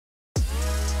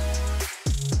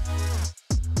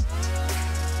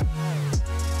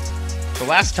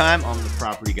last time on the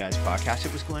Property Guys podcast,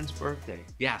 it was Glenn's birthday.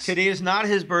 Yes. Today is not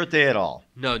his birthday at all.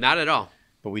 No, not at all.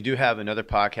 But we do have another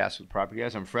podcast with Property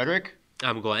Guys. I'm Frederick.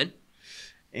 I'm Glenn.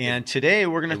 And today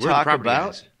we're going to talk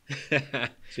about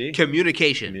See?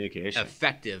 Communication. Communication.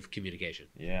 Effective communication.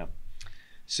 Yeah.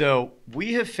 So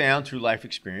we have found through life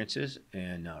experiences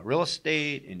in real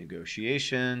estate, in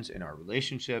negotiations, in our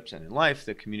relationships, and in life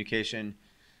that communication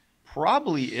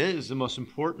probably is the most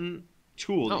important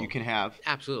tool that you can have.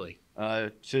 Absolutely.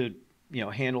 To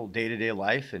handle day-to-day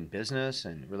life and business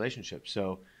and relationships.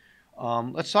 So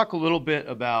let's talk a little bit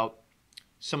about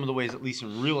some of the ways, at least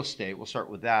in real estate. We'll start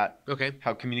with that. Okay.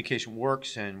 How communication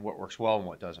works and what works well and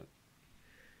what doesn't.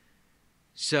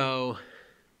 So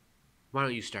why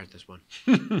don't you start this one?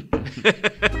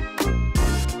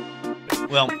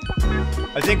 Well,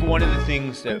 I think one of the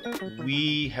things that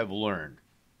we have learned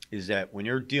is that when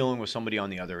you're dealing with somebody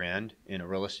on the other end in a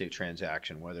real estate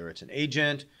transaction, whether it's an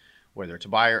agent, whether it's a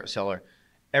buyer, a seller,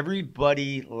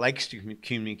 everybody likes to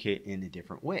communicate in a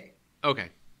different way. Okay.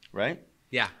 Right?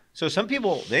 Yeah. So some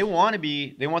people, they want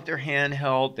their hand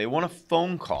held, they want a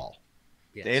phone call.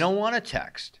 Yes. They don't want a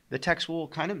text. The text will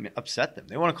kind of upset them.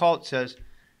 They want a call that says,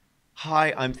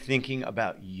 "Hi, I'm thinking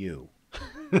about you."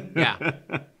 Yeah.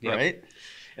 Right?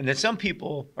 And then some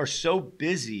people are so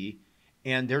busy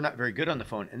and they're not very good on the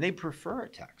phone and they prefer a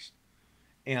text.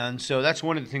 And so that's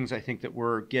one of the things I think that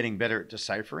we're getting better at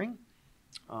deciphering.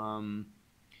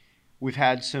 We've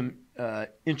had some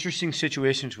interesting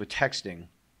situations with texting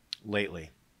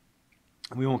lately.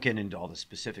 We won't get into all the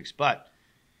specifics, but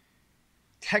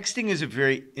texting is a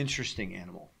very interesting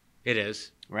animal. It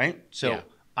is. Right? So Yeah.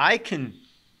 I can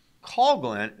call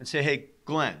Glenn and say, "Hey,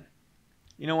 Glenn,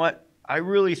 you know what? I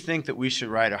really think that we should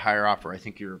write a higher offer. I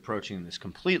think you're approaching this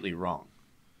completely wrong.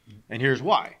 And here's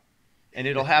why." And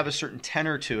it'll have a certain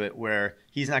tenor to it where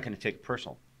he's not going to take it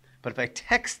personal. But if I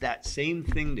text that same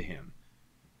thing to him,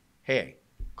 "Hey,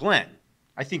 Glenn,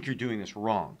 I think you're doing this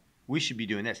wrong. We should be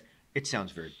doing this." It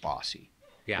sounds very bossy.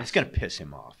 Yeah. It's going to piss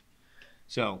him off.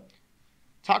 So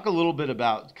talk a little bit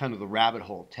about kind of the rabbit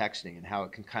hole of texting and how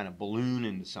it can kind of balloon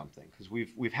into something. Because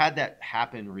we've had that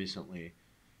happen recently.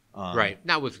 Right.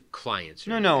 Not with clients.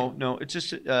 No. It's just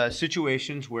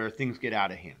situations where things get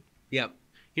out of hand. Yep.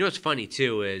 You know what's funny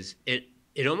too is it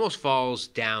almost falls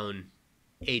down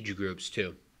age groups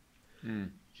too.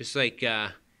 Just like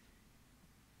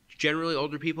generally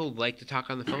older people like to talk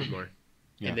on the phone more.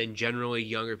 Yeah. And then generally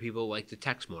younger people like to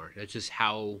text more. That's just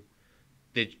how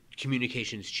the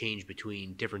communications change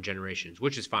between different generations,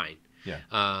 which is fine. Yeah.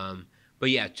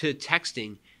 But yeah, to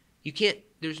texting,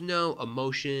 there's no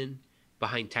emotion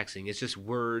behind texting. It's just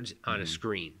words on a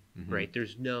screen, right?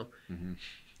 There's no.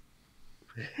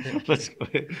 Let's go.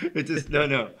 It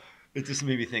just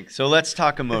made me think. So let's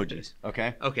talk emojis,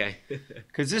 okay? Okay.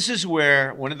 Because this is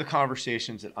where one of the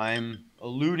conversations that I'm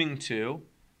alluding to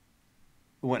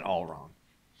went all wrong.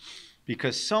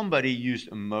 Because somebody used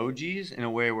emojis in a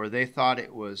way where they thought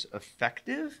it was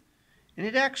effective, and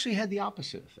it actually had the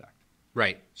opposite effect.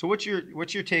 Right. So what's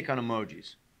your take on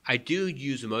emojis? I do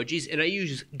use emojis, and I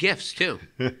use GIFs too.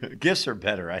 GIFs are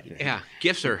better, I think. Yeah,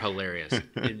 GIFs are hilarious.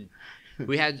 And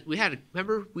we had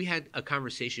a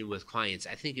conversation with clients.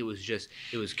 I think it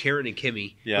was Karen and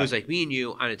Kimmy. Yeah. It was like me and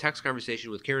you on a text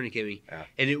conversation with Karen and Kimmy. Yeah.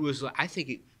 And it was,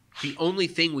 the only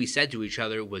thing we said to each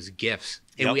other was GIFs.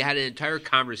 And we had an entire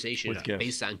conversation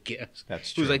based on GIFs.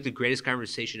 That's true. It was like the greatest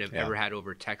conversation I've ever had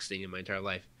over texting in my entire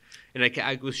life. And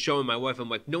I was showing my wife, I'm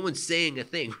like, no one's saying a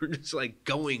thing. We're just like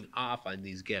going off on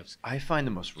these GIFs. I find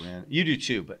the most random. You do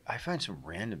too, but I find some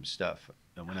random stuff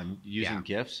when I'm using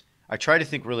GIFs. I try to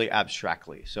think really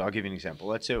abstractly. So I'll give you an example.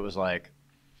 Let's say it was like,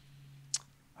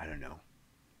 I don't know,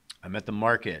 I'm at the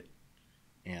market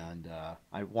and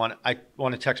I want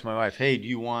to text my wife, "Hey, do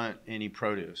you want any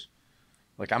produce?"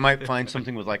 Like I might find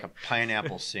something with like a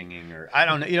pineapple singing or I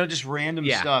don't know, just random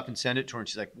stuff and send it to her and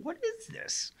she's like, "What is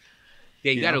this?"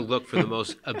 Yeah, you got to look for the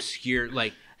most obscure,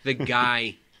 like the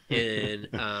guy in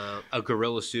a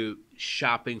gorilla suit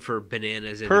shopping for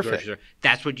bananas in the grocery store.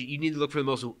 That's what you need to look for, the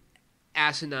most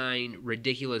asinine,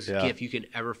 ridiculous GIF you can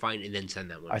ever find, and then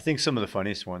send that one. I think some of the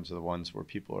funniest ones are the ones where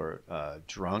people are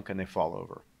drunk and they fall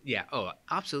over. Yeah. Oh,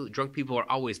 absolutely. Drunk people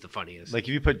are always the funniest. Like if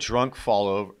you put drunk fall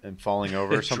over and falling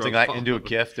over or something like into a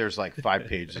GIF, there's like 5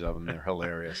 pages of them. They're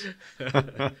hilarious.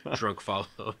 Drunk fall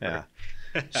over. Yeah.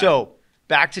 So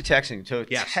back to texting. So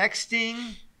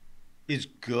texting is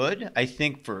good, I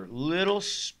think, for little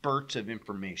spurts of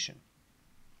information.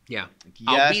 Yeah. Like,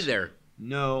 I'll be there.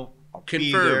 No. I'll Confirmed.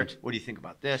 be there. What do you think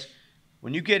about this?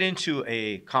 When you get into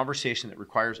a conversation that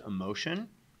requires emotion,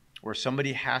 where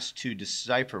somebody has to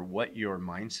decipher what your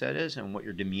mindset is and what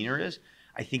your demeanor is,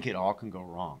 I think it all can go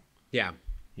wrong. Yeah.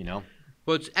 You know?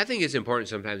 Well, I think it's important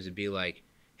sometimes to be like,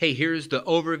 hey, here's the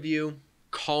overview.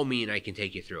 Call me and I can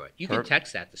take you through it. You can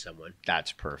text that to someone.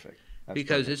 That's perfect.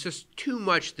 Because it's just too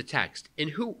much to text. And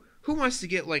who wants to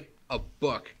get like a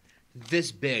book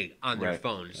this big on their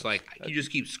phone? It's like you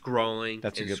just keep scrolling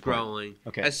and scrolling.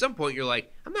 Okay. At some point, you're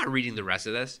like, I'm not reading the rest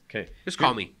of this. Okay. Just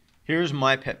call me. Here's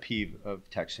my pet peeve of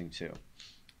texting too,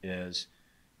 is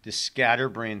the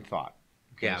scatterbrain thought.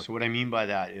 Okay. Yeah. So what I mean by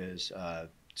that is,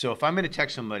 so if I'm going to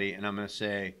text somebody and I'm going to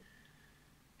say,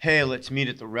 hey, let's meet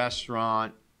at the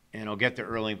restaurant and I'll get there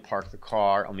early and park the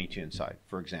car. I'll meet you inside,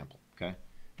 for example. Okay.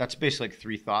 That's basically like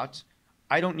 3 thoughts.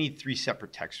 I don't need 3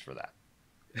 separate texts for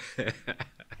that.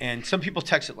 And some people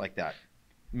text it like that.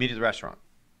 Meet at the restaurant.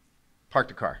 Park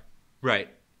the car. Right.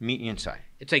 Meet you inside.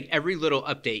 It's like every little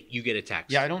update you get a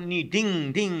text. Yeah, I don't need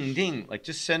ding, ding, ding. Like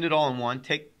just send it all in one.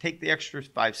 Take the extra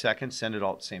 5 seconds, send it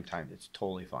all at the same time. It's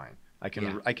totally fine. I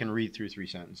can read through 3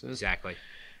 sentences. Exactly.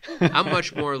 I'm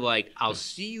much more like, I'll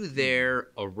see you there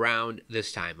around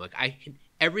this time. Like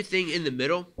everything in the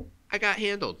middle, I got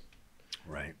handled.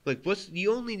 Right. Like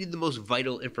you only need the most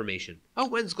vital information. Oh,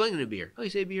 when's Glenn going to be here? Oh, he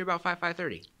said he'd be here about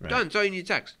 5:30. Right. Done. That's all you need to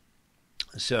text.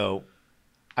 So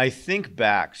I think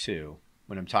back to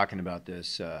when I'm talking about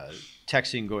this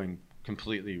texting going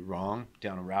completely wrong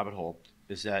down a rabbit hole,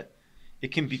 is that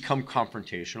it can become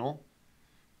confrontational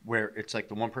where it's like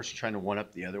the one person trying to one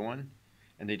up the other one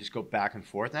and they just go back and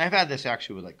forth. And I've had this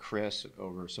actually with like Chris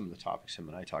over some of the topics him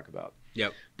and I talk about.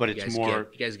 Yep. But it's more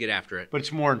you guys get after it. But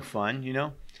it's more in fun, you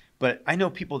know? But I know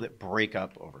people that break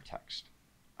up over text,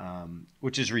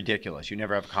 which is ridiculous. You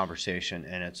never have a conversation,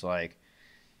 and it's like,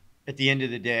 at the end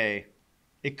of the day,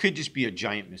 it could just be a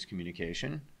giant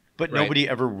miscommunication, but nobody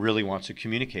ever really wants to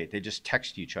communicate. They just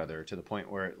text each other to the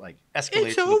point where it like escalates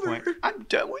it's to over. the point, I'm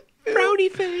done with you.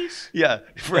 Frowny face. Yeah,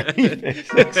 frowny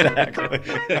face, exactly.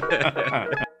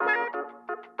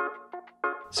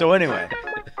 So anyway,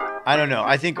 I don't know.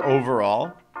 I think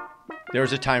overall,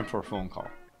 there's a time for a phone call,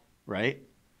 right?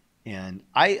 And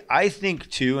I think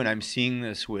too, and I'm seeing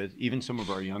this with even some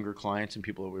of our younger clients and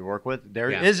people that we work with,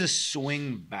 there is a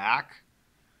swing back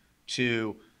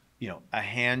to, you know, a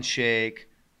handshake,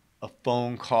 a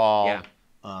phone call,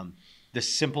 the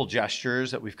simple gestures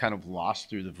that we've kind of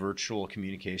lost through the virtual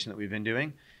communication that we've been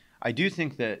doing. I do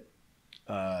think that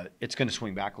it's going to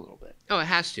swing back a little bit. Oh, it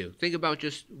has to. Think about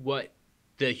just what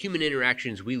the human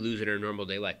interactions we lose in our normal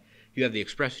day life. You have the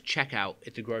express checkout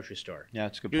at the grocery store. Yeah,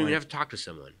 that's a good point. You don't even have to talk to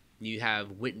someone. You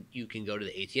can go to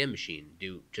the ATM machine,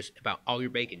 do just about all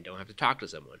your banking. Don't have to talk to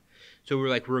someone. So we're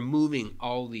like removing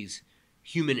all these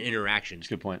human interactions.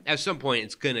 Good point. At some point,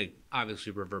 it's going to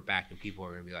obviously revert back, and people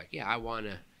are going to be like, yeah, I want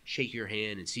to shake your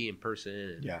hand and see you in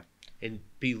person and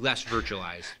be less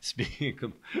virtualized.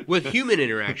 Speaking with human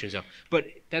interactions, though. But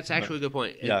that's actually a good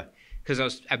point. Yeah.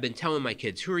 Because I've been telling my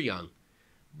kids who are young,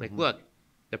 like, look,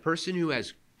 the person who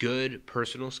has good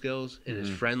personal skills and is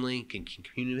friendly, can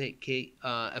communicate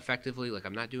effectively, like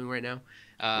I'm not doing right now,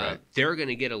 they're going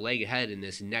to get a leg ahead in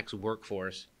this next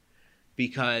workforce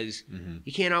because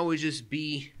you can't always just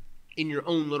be in your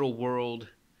own little world,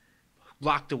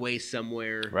 locked away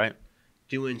somewhere,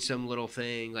 doing some little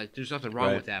thing. Like there's nothing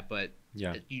wrong with that, but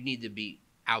you need to be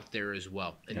out there as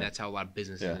well, and that's how a lot of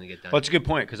business is going to get done. Well, it's a good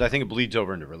point because I think it bleeds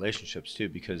over into relationships too,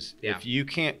 because if you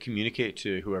can't communicate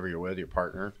to whoever you're with, your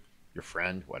partner, your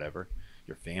friend, whatever,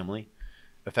 your family,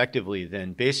 effectively,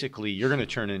 then basically you're going to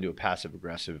turn into a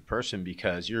passive-aggressive person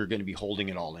because you're going to be holding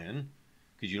it all in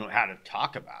because you don't know how to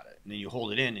talk about it. And then you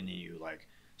hold it in and then you like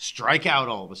strike out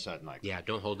all of a sudden. Like,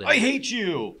 don't hold it I hate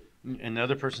you. And the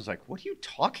other person's like, what are you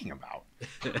talking about?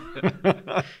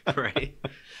 Right.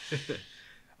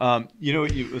 You know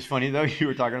what was funny though? You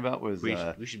were talking about was we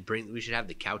should have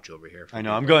the couch over here. I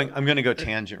know. I'm going to go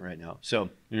tangent right now. So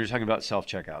you're talking about self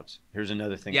checkouts. Here's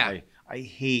another thing I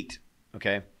hate.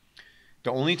 Okay,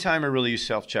 the only time I really use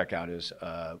self checkout is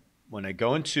when I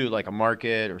go into like a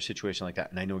market or a situation like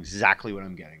that, and I know exactly what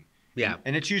I'm getting. Yeah,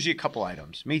 and it's usually a couple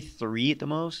items, maybe 3 at the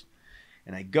most.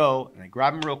 And I go and I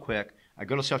grab them real quick. I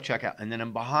go to self checkout, and then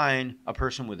I'm behind a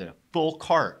person with a full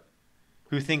cart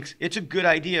who thinks it's a good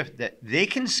idea that they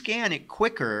can scan it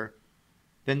quicker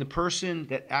than the person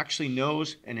that actually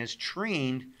knows and has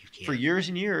trained for years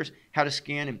and years how to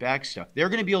scan and bag stuff. They're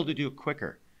going to be able to do it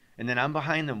quicker. And then I'm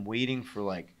behind them waiting for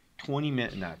like 20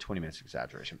 minutes, not 20 minutes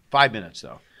exaggeration, 5 minutes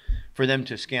though, for them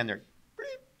to scan their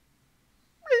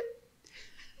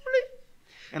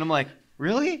and I'm like,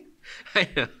 really? I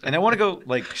know. And I want to go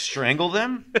like strangle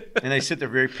them, and I sit there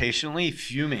very patiently,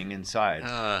 fuming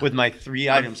inside with my 3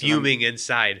 items. Fuming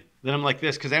inside. Then I'm like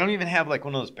this because I don't even have like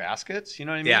one of those baskets. You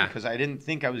know what I mean? Yeah. Because I didn't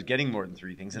think I was getting more than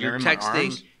 3 things. And You're they're in my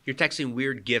arms. You're texting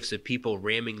weird gifs of people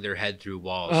ramming their head through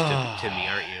walls to me,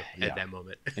 aren't you? At that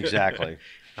moment. Exactly.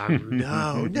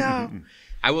 No.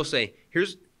 I will say,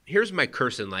 here's my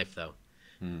curse in life, though.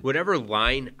 Whatever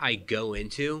line I go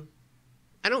into,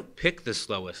 I don't pick the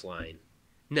slowest line.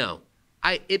 No,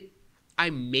 I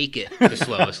make it the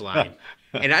slowest line.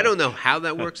 And I don't know how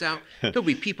that works out. There'll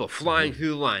be people flying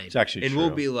through the line. It's actually and true. we'll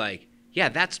be like, yeah,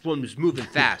 that one was moving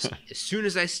fast. As soon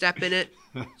as I step in it,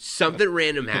 something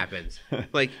random happens.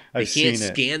 Like they can't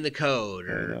scan the code,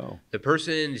 or the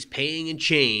person is paying in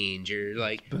change, or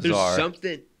like there's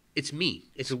something. It's me.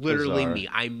 It's literally me.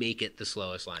 I make it the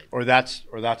slowest line. Or that's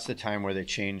the time where they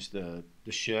change the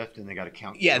shift and they got to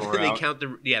count. The drawer then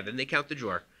they out. then they count the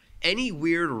drawer. Any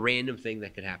weird random thing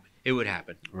that could happen, it would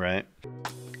happen. Right.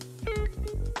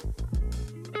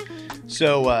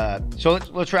 So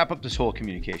let's wrap up this whole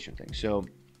communication thing. So,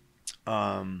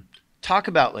 talk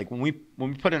about like when we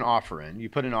put an offer in. You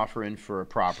put an offer in for a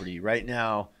property right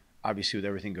now. Obviously, with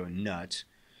everything going nuts,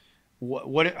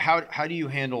 how do you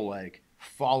handle like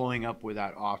following up with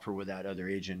that offer with that other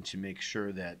agent to make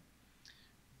sure that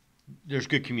there's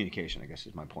good communication? I guess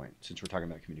is my point. Since we're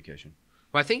talking about communication.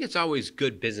 Well, I think it's always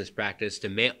good business practice to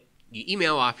you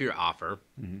email off your offer.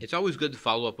 Mm-hmm. It's always good to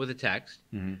follow up with a text,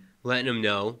 letting them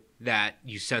know that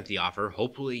you sent the offer.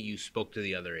 Hopefully you spoke to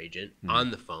the other agent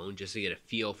on the phone just to get a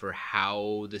feel for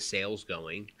how the sale's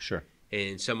going. Sure.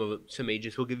 And some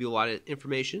agents will give you a lot of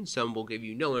information. Some will give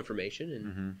you no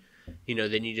information. And,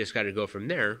 then you just got to go from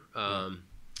there and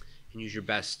use your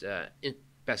best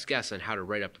guess on how to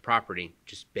write up the property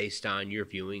just based on your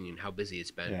viewing and how busy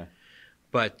it's been. Yeah.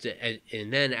 But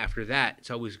and then after that,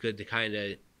 it's always good to kind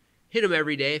of hit them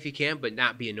every day if you can, but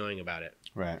not be annoying about it.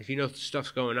 Right. If you know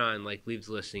stuff's going on, like leave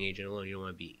the listing agent alone. You don't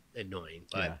want to be annoying,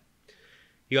 but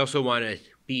you also want to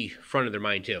be front of their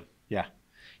mind too. Yeah.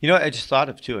 You know, I just thought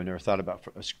of too. I never thought about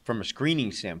from a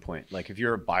screening standpoint. Like if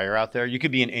you're a buyer out there, you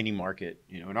could be in any market.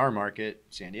 You know, in our market,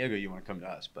 San Diego, you want to come to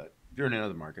us. But if you're in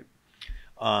another market,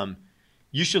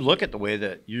 you should look at the way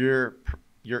that your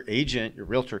agent, your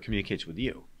realtor, communicates with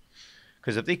you.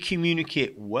 Because if they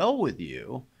communicate well with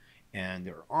you and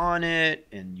they're on it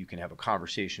and you can have a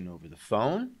conversation over the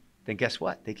phone, then guess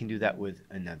what? They can do that with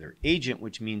another agent,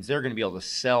 which means they're going to be able to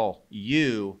sell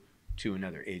you to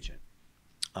another agent.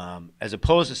 As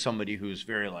opposed to somebody who's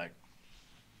very like,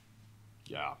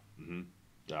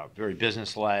 very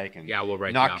business-like and we'll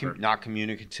write not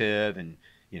communicative and,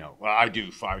 well, I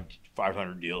do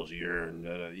 500 deals a year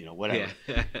and, whatever.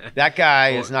 Yeah. That guy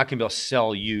is not going to be able to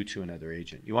sell you to another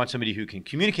agent. You want somebody who can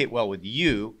communicate well with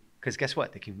you because guess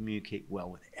what? They can communicate well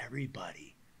with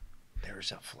everybody.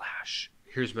 There's a flash.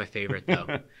 Here's my favorite,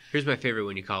 though. Here's my favorite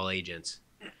when you call agents.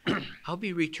 I'll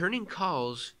be returning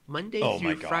calls Monday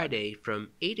through Friday from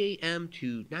 8 a.m.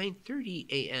 to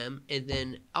 9:30 a.m. and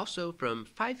then also from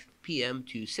 5 p.m.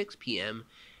 to 6 p.m.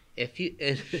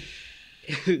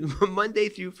 Monday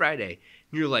through Friday.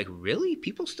 And you're like, really?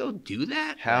 People still do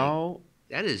that?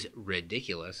 That is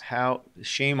ridiculous.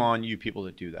 Shame on you people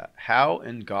that do that. How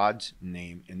in God's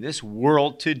name, in this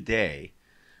world today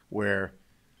where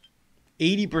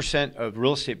 80% of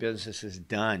real estate business is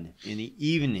done in the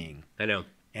evening. I know.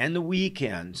 And the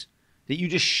weekends, that you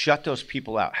just shut those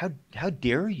people out. How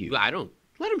dare you? I don't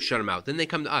let them shut them out. Then they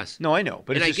come to us. No, I know.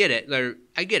 But I get it.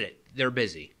 I get it. They're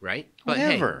busy, right? But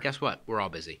whatever. Hey, guess what? We're all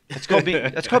busy. That's called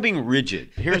being rigid.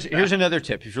 Here's another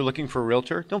tip. If you're looking for a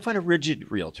realtor, don't find a rigid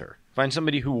realtor. Find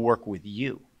somebody who will work with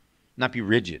you. Not be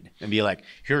rigid and be like,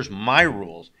 here's my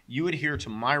rules. You adhere to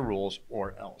my rules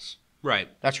or else. Right.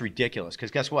 That's ridiculous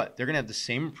because guess what? They're going to have the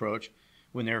same approach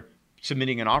when they're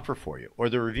submitting an offer for you or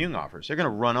they're reviewing offers. They're going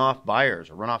to run off buyers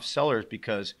or run off sellers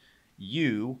because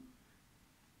you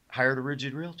hired a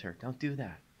rigid realtor. Don't do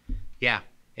that. Yeah.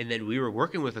 And then we were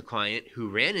working with a client who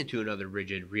ran into another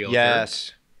rigid realtor.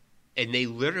 Yes. And they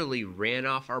literally ran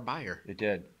off our buyer. It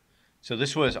did. So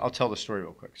I'll tell the story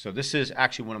real quick. So this is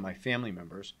actually one of my family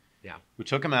members. Yeah. Who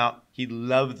took him out. He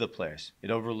loved the place. It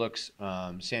overlooks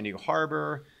San Diego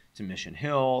Harbor. It's in Mission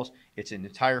Hills. It's an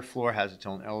entire floor, has its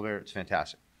own elevator. It's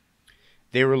fantastic.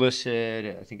 They were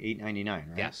listed, I think, $899, right?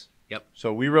 Yes. Yep.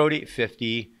 So we wrote $850.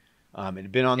 It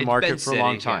had been on the market for a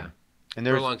long time. Yeah. And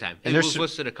for a long time. It was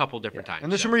listed a couple different times.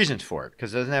 And there's some reasons for it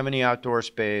because it doesn't have any outdoor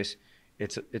space.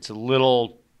 It's a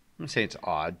little, I'm going to say it's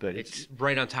odd, but it's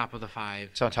right on top of the 5.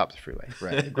 It's on top of the freeway.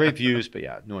 Right. Great views,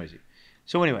 but noisy.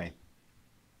 So anyway,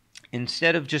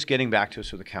 instead of just getting back to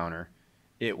us with a counter,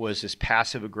 it was this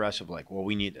passive aggressive like,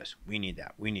 we need this, we need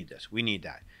that, we need this, we need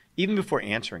that, even before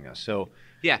answering us. So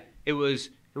yeah, it was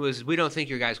It was, we don't think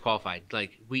your guy's qualified.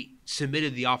 Like, we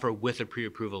submitted the offer with a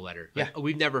pre-approval letter. Like, Yeah.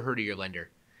 we've never heard of your lender.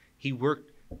 He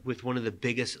worked with one of the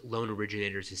biggest loan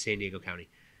originators in San Diego County.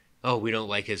 Oh, we don't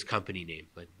like his company name.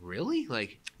 Like, really?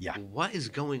 Like, yeah. What is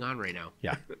going on right now?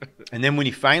 Yeah. And then when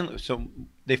they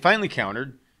finally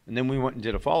countered, and then we went and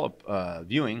did a follow-up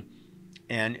viewing,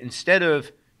 and instead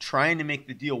of trying to make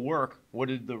the deal work, what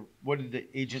did the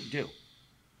agent do?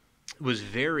 It was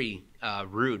very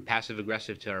rude, passive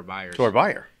aggressive to our buyers. To our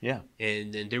buyer, yeah.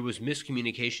 And then there was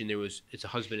miscommunication. It's a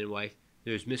husband and wife.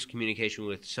 There was miscommunication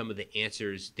with some of the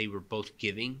answers they were both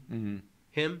giving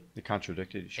him. They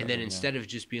contradicted each other. And then instead of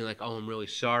just being like, "Oh, I'm really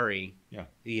sorry,"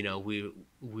 we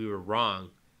were wrong.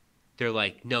 They're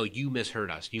like, "No, you misheard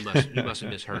us. You must have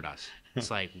misheard us." It's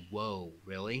like, whoa,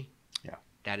 really? Yeah.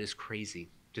 That is crazy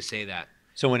to say that.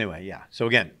 So anyway, yeah. So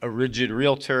again, a rigid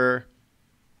realtor,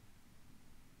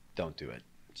 don't do it.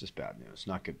 It's just bad news.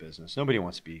 Not good business. Nobody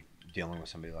wants to be dealing with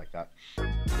somebody like that.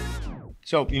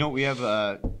 So, you know what we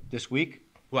have this week?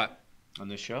 What? On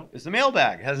this show is the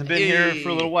mailbag. It hasn't been here for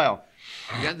a little while.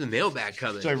 You got the mailbag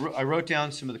coming. So I wrote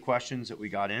down some of the questions that we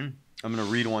got in. I'm going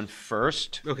to read one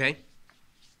first. Okay.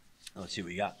 Let's see what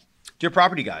we got. Dear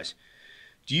property guys,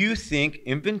 do you think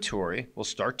inventory will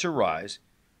start to rise,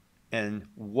 and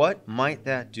what might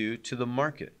that do to the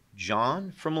market?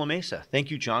 John from La Mesa.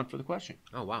 Thank you, John, for the question.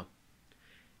 Oh, wow.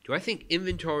 Do I think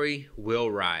inventory will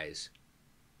rise?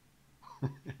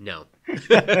 No.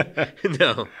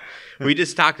 No. We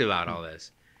just talked about all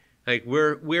this. Like,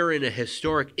 we're in a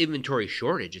historic inventory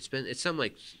shortage. It's some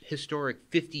like historic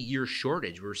 50-year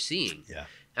shortage we're seeing. Yeah.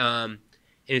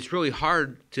 And it's really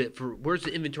hard where's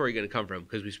the inventory going to come from?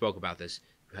 Because we spoke about this.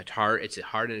 It's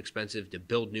hard and expensive to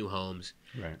build new homes.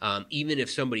 Right. Even if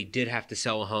somebody did have to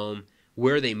sell a home,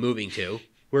 where are they moving to?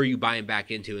 Where are you buying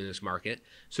back into in this market?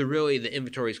 So really the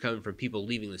inventory is coming from people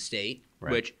leaving the state,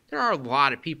 right. Which there are a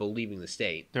lot of people leaving the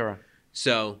state. There are.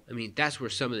 So, I mean, that's where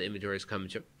some of the inventory is coming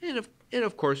to. And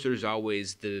of course, there's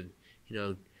always the,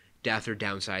 death or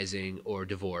downsizing or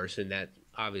divorce, and that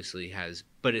obviously has,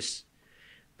 but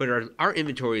our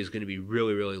inventory is going to be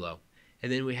really, really low.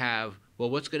 And then we have, well,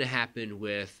 what's going to happen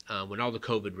with when all the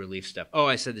COVID relief stuff? Oh,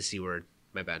 I said the C word.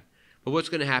 My bad. But what's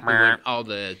going to happen when all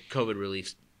the COVID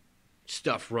relief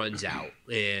stuff runs out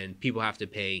and people have to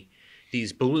pay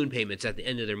these balloon payments at the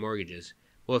end of their mortgages?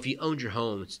 Well, if you owned your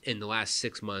home in the last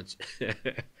 6 months,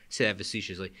 say that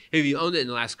facetiously, if you owned it in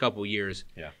the last couple of years,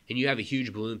 and you have a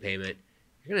huge balloon payment,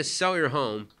 you're going to sell your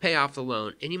home, pay off the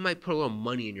loan, and you might put a little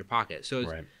money in your pocket.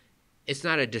 So it's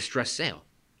not a distressed sale.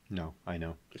 No, I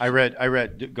know. I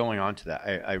read going on to that.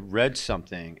 I read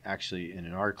something actually in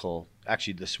an article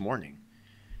actually this morning,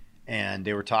 and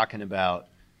they were talking about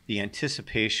the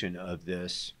anticipation of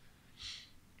this,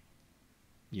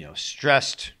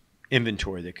 stressed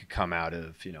inventory that could come out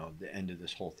of, the end of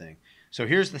this whole thing. So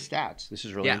here's the stats. This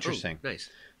is really interesting. Ooh, nice.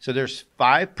 So there's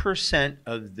 5%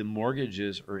 of the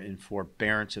mortgages are in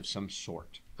forbearance of some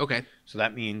sort. Okay. So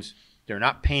that means they're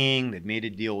not paying. They've made a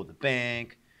deal with the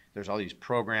bank. There's all these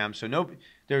programs. So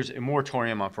there's a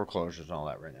moratorium on foreclosures and all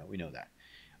that right now. We know that.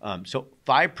 So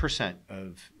 5%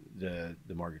 of the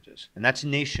mortgages, and that's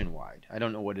nationwide. I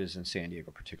don't know what it is in San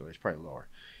Diego particularly. It's probably lower.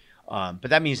 But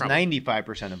that means 95%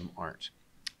 of them aren't.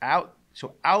 Out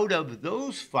of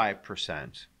those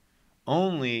 5%,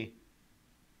 only,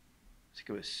 I think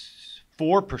it was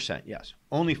 4%, yes.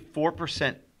 Only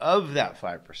 4% of that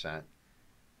 5%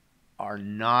 are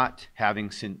not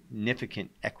having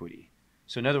significant equity.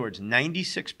 So in other words,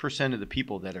 96% of the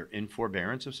people that are in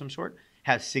forbearance of some sort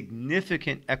have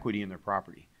significant equity in their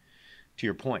property, to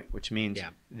your point, which means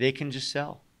they can just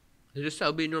sell. They just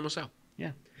sell, be a normal sale.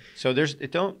 Yeah. So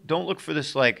don't look for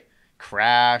this like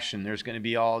crash and there's going to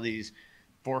be all these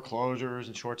foreclosures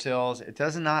and short sales. It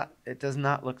does not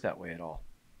look that way at all.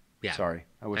 Yeah. Sorry.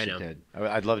 I wish it did.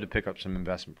 I'd love to pick up some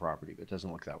investment property, but it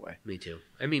doesn't look that way. Me too.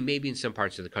 I mean, maybe in some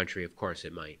parts of the country, of course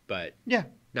it might, but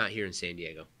not here in San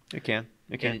Diego. It can.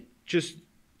 And just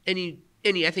I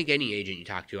think any agent you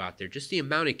talk to out there, just the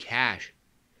amount of cash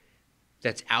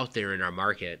that's out there in our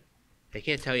market, I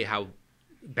can't tell you how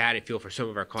bad I feel for some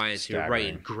of our clients who are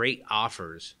writing great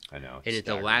offers. I know. And at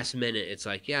the last minute, it's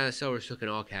like, the sellers took an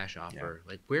all-cash offer.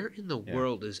 Yeah. Like, where in the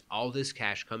world is all this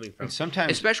cash coming from? And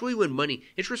sometimes, especially when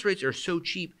interest rates are so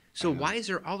cheap. So why is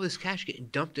there all this cash getting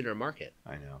dumped in our market?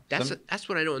 I know. That's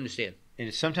what I don't understand. And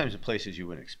it's sometimes in places you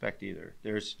wouldn't expect either.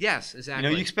 Yes,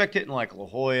 exactly. You expect it in like La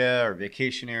Jolla or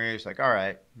vacation areas. Like, all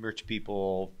right, rich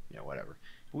people, whatever.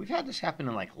 But we've had this happen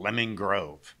in like Lemon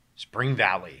Grove, Spring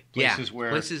Valley, places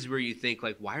where you think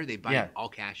like, why are they buying all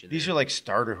cash in there? These are like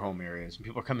starter home areas, and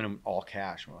people are coming in all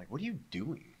cash. And we're like, what are you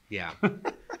doing? Yeah. I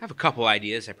have a couple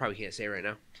ideas I probably can't say right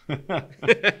now.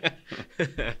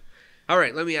 All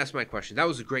right, let me ask my question. That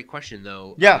was a great question,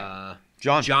 though. Yeah.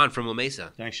 John from La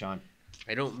Mesa. Thanks, Sean.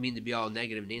 I don't mean to be all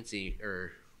negative Nancy,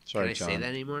 or Sorry, can I John. say that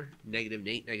anymore? Negative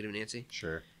Nate, negative Nancy?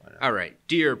 Sure. All right.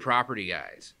 Dear property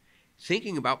guys,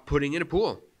 thinking about putting in a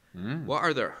pool. What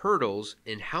are the hurdles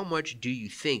and how much do you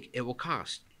think it will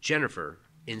cost? Jennifer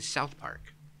in South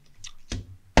Park.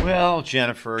 Well,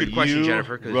 Jennifer, good question,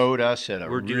 Jennifer, wrote us at a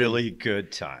really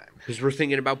good time. Because we're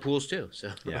thinking about pools too.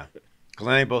 So yeah.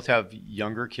 Glenn and I both have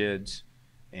younger kids,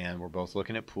 and we're both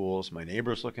looking at pools. My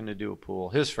neighbor's looking to do a pool.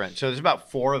 His friend. So there's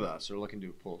about 4 of us that are looking to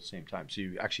do a pool at the same time. So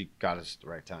you actually got us at the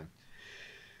right time.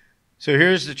 So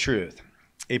here's the truth.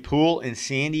 A pool in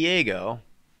San Diego,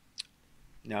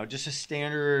 now just a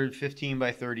standard 15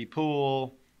 by 30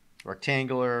 pool,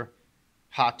 rectangular,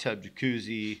 hot tub,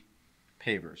 jacuzzi,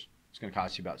 pavers. It's going to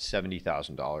cost you about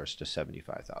 $70,000 to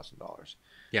 $75,000.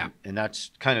 Yeah. And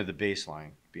that's kind of the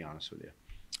baseline, to be honest with you.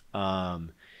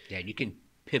 Yeah, you can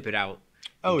pimp it out.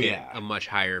 Oh, get yeah. a much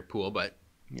higher pool, but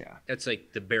yeah, that's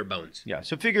like the bare bones. Yeah,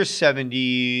 so figure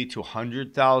 70 to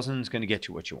 100,000 is going to get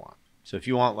you what you want. So if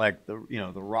you want like the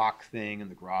rock thing in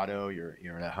the grotto, you're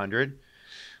at 100.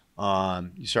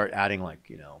 You start adding like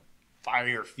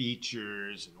fire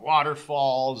features and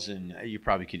waterfalls, and you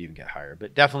probably could even get higher,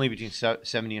 but definitely between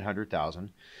 70 and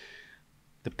 100,000.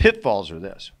 The pitfalls are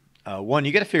this: one,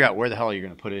 you got to figure out where the hell you're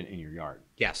going to put it in your yard.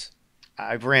 Yes.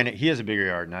 I've ran it. He has a bigger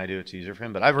yard than I do. It's easier for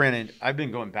him. But I've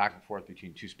been going back and forth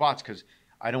between 2 spots because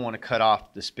I don't want to cut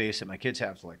off the space that my kids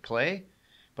have to like play.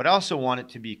 But I also want it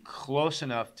to be close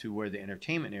enough to where the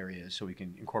entertainment area is so we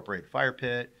can incorporate fire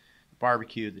pit,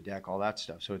 barbecue, the deck, all that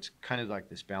stuff. So it's kind of like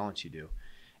this balance you do.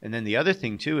 And then the other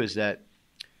thing too is that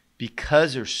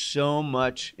because there's so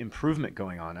much improvement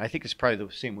going on, I think it's probably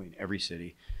the same way in every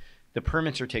city, the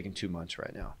permits are taking 2 months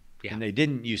right now. Yeah. And they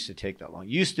didn't used to take that long.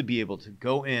 You used to be able to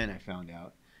go in, I found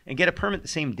out, and get a permit the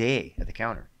same day at the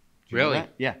counter. Really?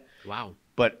 Yeah. Wow.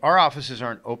 But our offices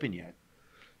aren't open yet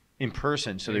in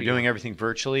person, so they're doing everything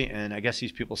virtually. And I guess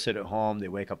these people sit at home. They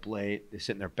wake up late. They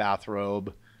sit in their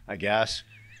bathrobe, I guess.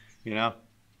 I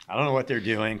don't know what they're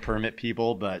doing, permit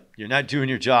people, but you're not doing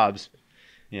your jobs,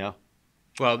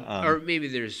 Well, or maybe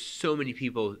there's so many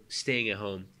people staying at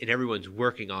home and everyone's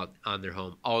working on their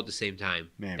home all at the same time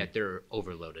that they're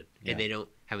overloaded and they don't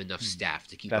have enough staff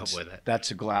to keep up with it.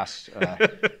 That's a glass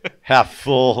half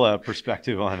full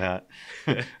perspective on that.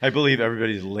 I believe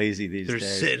everybody's lazy these days. They're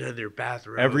sitting in their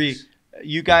bathrooms.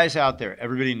 You guys out there,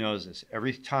 everybody knows this.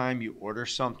 Every time you order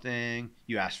something,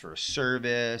 you ask for a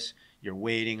service, you're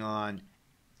waiting on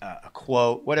a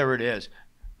quote, whatever it is.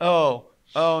 Oh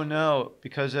no,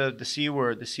 because of the C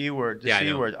word, the C word.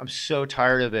 I'm so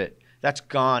tired of it. That's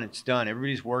gone. It's done.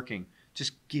 Everybody's working.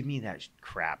 Just give me that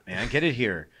crap, man. Get it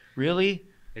here. Really?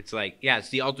 It's like, it's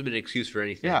the ultimate excuse for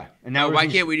anything. Yeah. And now why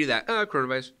can't we do that?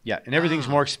 Coronavirus. Yeah, and everything's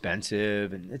more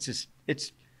expensive, and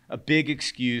it's a big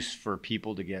excuse for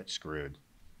people to get screwed.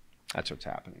 That's what's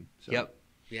happening. So. Yep.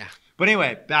 Yeah. But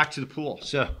anyway, back to the pool.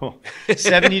 So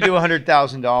 $70,000 to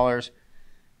 $100,000.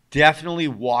 Definitely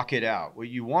walk it out. What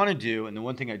you want to do, and the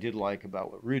one thing I did like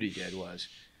about what Rudy did was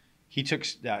he took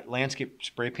that landscape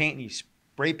spray paint and he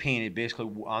spray painted basically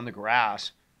on the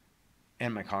grass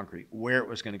and my concrete where it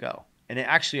was going to go. And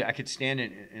I could stand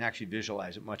it and actually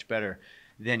visualize it much better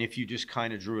than if you just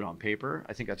kind of drew it on paper.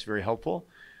 I think that's very helpful.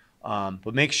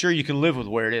 But make sure you can live with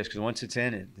where it is, because once it's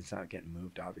in, it's not getting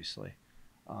moved, obviously.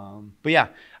 But yeah,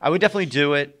 I would definitely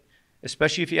do it,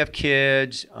 especially if you have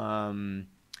kids.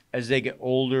 As they get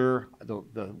older,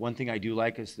 the one thing I do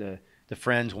like is the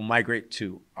friends will migrate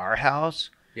to our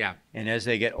house. Yeah. And as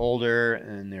they get older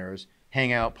and there's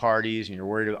hangout parties and you're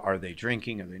worried about, are they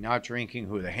drinking? Are they not drinking?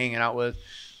 Who are they hanging out with?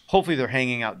 Hopefully they're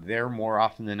hanging out there more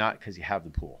often than not because you have the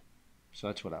pool. So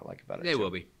that's what I like about it. They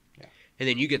will be. Yeah. And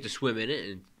then you get to swim in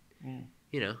it and,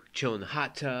 chill in the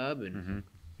hot tub. And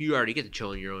you already get to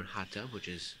chill in your own hot tub, which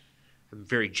is I'm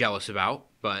very jealous about,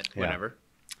 but whatever.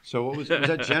 So was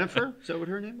that Jennifer? Is that what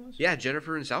her name was? Yeah,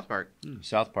 Jennifer in South Park.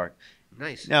 South Park.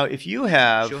 Nice. Now, if you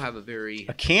have, she'll have a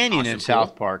canyon awesome in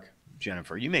South Park,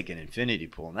 Jennifer, you make an infinity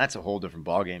pool, and that's a whole different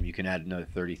ballgame. You can add another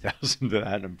 30,000 to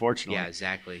that, unfortunately. Yeah,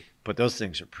 exactly. But those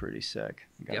things are pretty sick.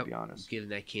 I gotta be honest. Given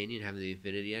that canyon, have the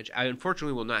infinity edge. I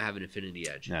unfortunately will not have an infinity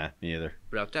edge. Nah, me either.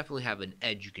 But I'll definitely have an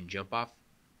edge you can jump off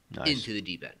into the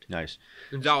deep end. Nice.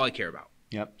 That's all I care about.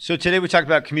 Yep. So today we talked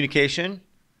about communication.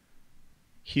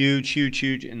 Huge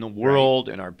in the world,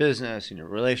 in our business, in your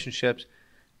relationships.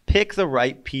 Pick the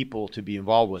right people to be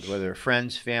involved with, whether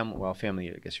friends,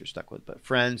 family I guess you're stuck with, but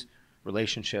friends,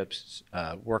 relationships,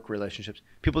 work relationships,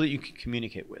 people that you can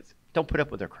communicate with. Don't put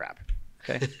up with their crap,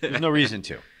 okay? There's no reason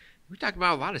to. We talked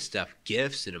about a lot of stuff.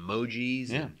 Gifts and emojis.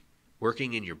 Yeah. And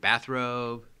working in your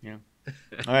bathrobe. Yeah.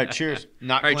 All right. Cheers.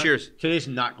 All right. Cheers. Today's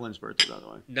not Glenn's birthday, by the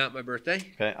way. Not my birthday.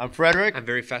 Okay. I'm Frederick. I'm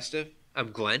very festive.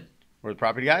 I'm Glenn. We're the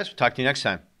Property Guys. We'll talk to you next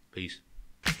time. Peace.